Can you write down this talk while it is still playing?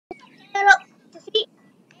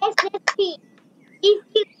SSP. If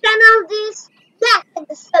you channel this, like and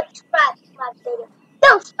subscribe to my video.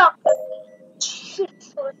 Don't stop for me.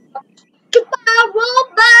 Goodbye,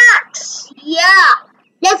 Robux. Yeah.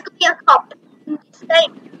 Let's go get a cup. Let's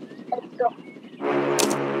go.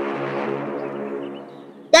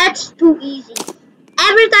 That's too easy.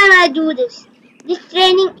 Every time I do this, this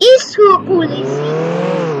training is so cool, you see.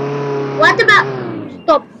 What about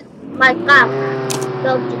stop my camera?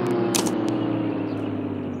 Don't do.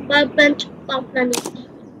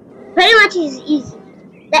 Very much is easy.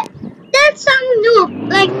 That's some noob.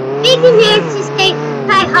 Like making here to say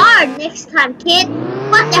try hard next time, kid.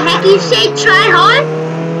 What the heck you say try hard?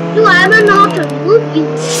 Do I ever know how to move you?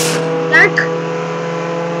 Dark.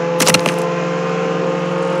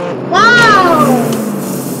 Whoa!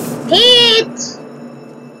 Hit!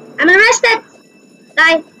 I'm arrested!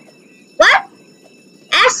 Guy. What?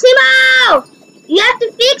 Asimo! You have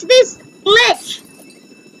to fix this glitch!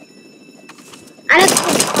 I have to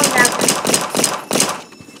calm down.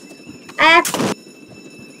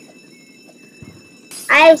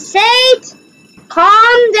 I said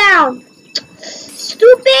calm down.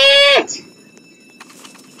 Stupid!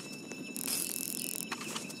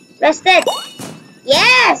 Rested.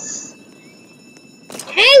 Yes!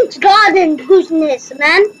 Thanks God and goodness,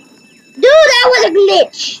 man. Dude, that was a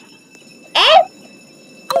glitch. Eh?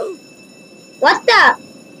 What the?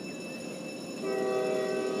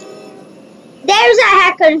 There's a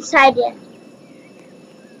hacker inside here.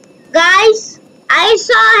 Guys, I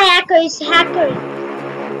saw a hacker is hackering.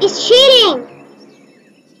 It's cheating.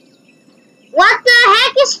 What the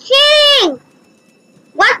heck is cheating?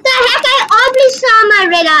 What the heck? I obviously saw my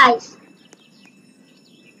red eyes.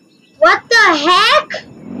 What the heck?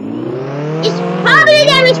 It's probably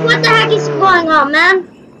damage. What the heck is going on, man?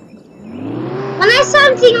 When I saw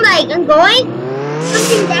something like I'm going,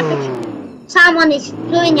 something damage. Someone is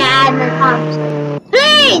doing an admin harm.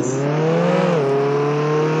 Please!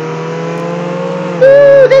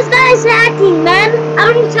 Ooh, this guy is hacking, man.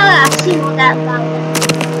 I don't tell you I've seen all that about him.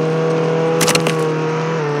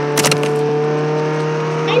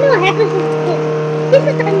 I know hackers is good. This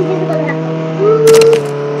is an invisible hacker.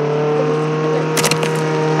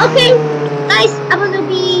 Okay, guys, I'm gonna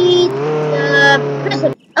be the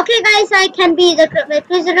prisoner. Okay, guys, I can be the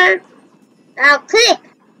prisoner. Now click.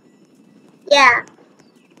 Yeah.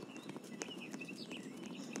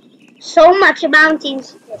 So much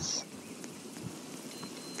mountains this.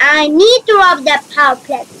 I need to rob that power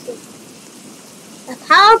plant. The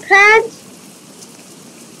power plant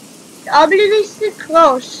obviously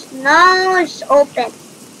closed. Now it's open.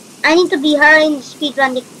 I need to be hurrying the speed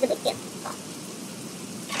run to get again.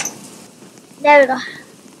 There we go.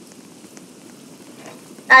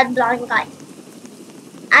 That blind guy.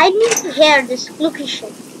 I need to hear this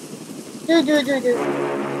location. Do.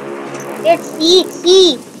 Let's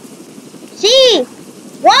see. See!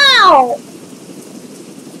 Wow!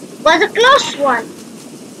 Was a close one.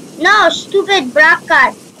 No, stupid black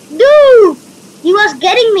guy. Dude! He was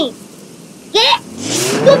getting me. Get!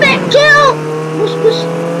 Stupid kill! Push.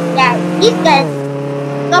 Yeah, these guys.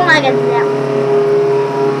 Come on, get down.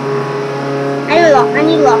 I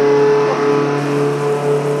need lock.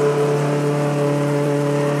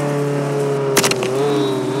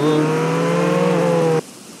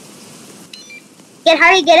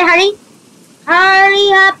 Hurry. Hurry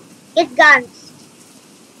up. Get guns.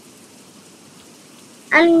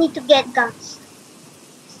 I need to get guns.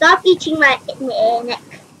 Stop itching my neck.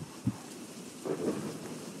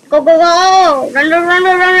 Go. Run.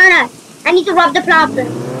 I need to rob the power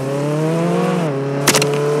plant.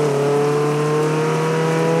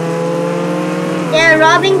 They're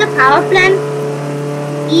robbing the power plant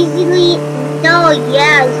easily. No,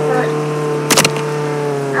 yeah, it's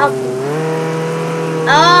not.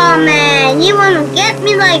 Oh man, you wanna get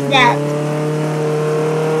me like that?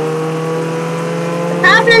 The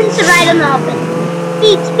power plant is right on the open.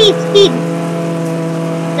 Speed.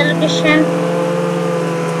 The location.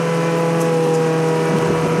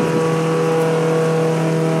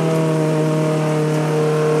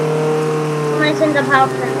 Someone's in the power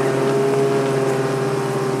plant.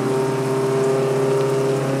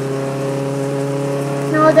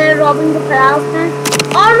 No, they're robbing the power plant.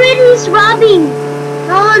 Already is robbing.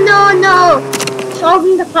 No.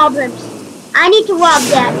 Solving the problems. I need to rob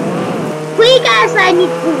that. Quick as I need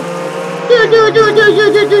to. Do.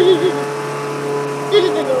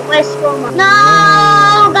 Where's Roma?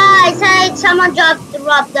 No, guys. Someone dropped to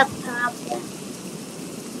rob the power plant.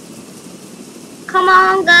 Come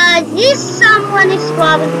on, guys. This someone is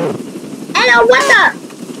robbing. Hello, what the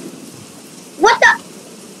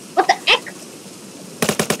heck?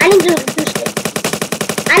 I need to do this.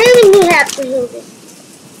 I have to do this.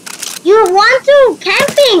 You want to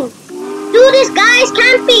camping? Do this, guys.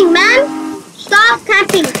 Camping, man. Stop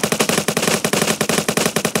camping.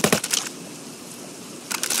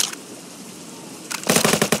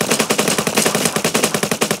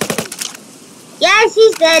 Yes,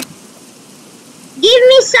 he's dead. Give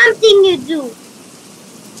me something you do.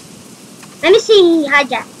 Let me see,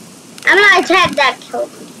 hijack. I'm gonna attack that kill.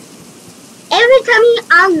 Every time he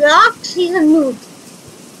unlocks, he's a noob.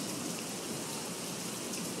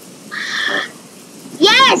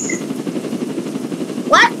 Yes!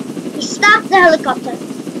 What? He stopped the helicopter.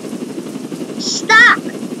 Stop!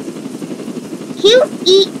 Q.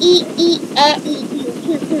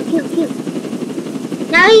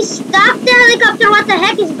 Now he stopped the helicopter. What the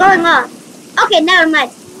heck is going on? Okay, never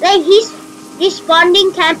mind. Like he's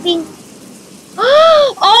responding, camping.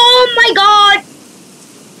 Oh my god!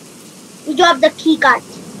 He dropped the key card.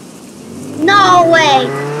 No way!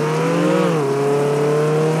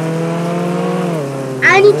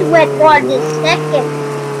 I need to wait for this second.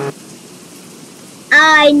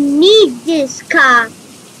 I need this car.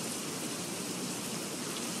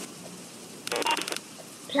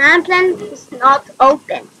 Plan is not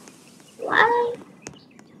open. Why?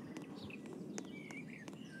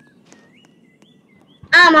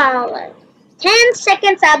 I'm on 10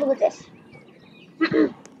 seconds. I'll do this.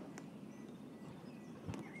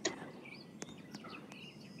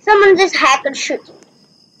 Someone just hacker shooting.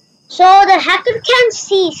 So the hacker can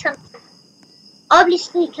see something.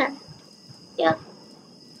 Obviously can. Yeah.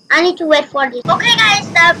 I need to wait for this. Okay guys,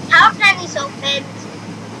 the power plant is open.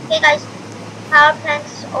 Okay guys, power plant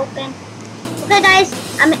is open. Okay guys,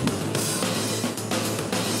 I'm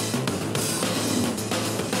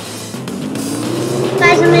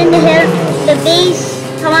in the base.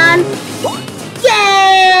 Come on.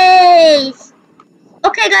 Yes!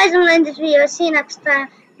 Okay guys, I'm gonna end this video. See you next time.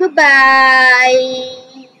 Goodbye.